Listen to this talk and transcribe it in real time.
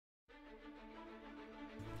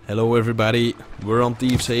Hello everybody, we're on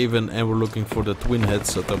Thieves Haven and we're looking for the twin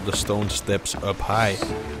heads atop the stone steps up high.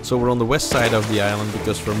 So we're on the west side of the island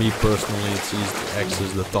because for me personally it's easy to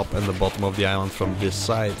access the top and the bottom of the island from this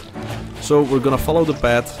side. So we're gonna follow the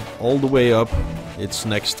path all the way up. It's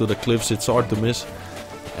next to the cliffs, it's hard to miss.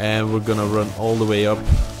 And we're gonna run all the way up,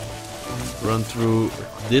 run through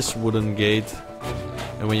this wooden gate.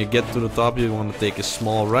 And when you get to the top you want to take a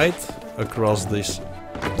small right across this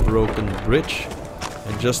broken bridge.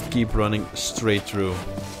 And just keep running straight through.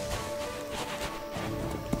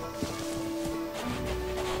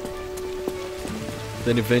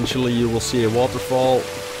 Then eventually you will see a waterfall.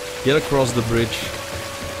 Get across the bridge.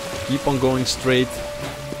 Keep on going straight.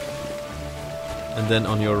 And then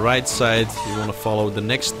on your right side you want to follow the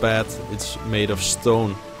next path. It's made of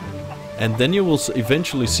stone. And then you will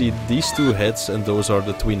eventually see these two heads, and those are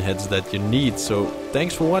the twin heads that you need. So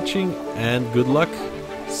thanks for watching and good luck.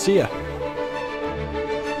 See ya!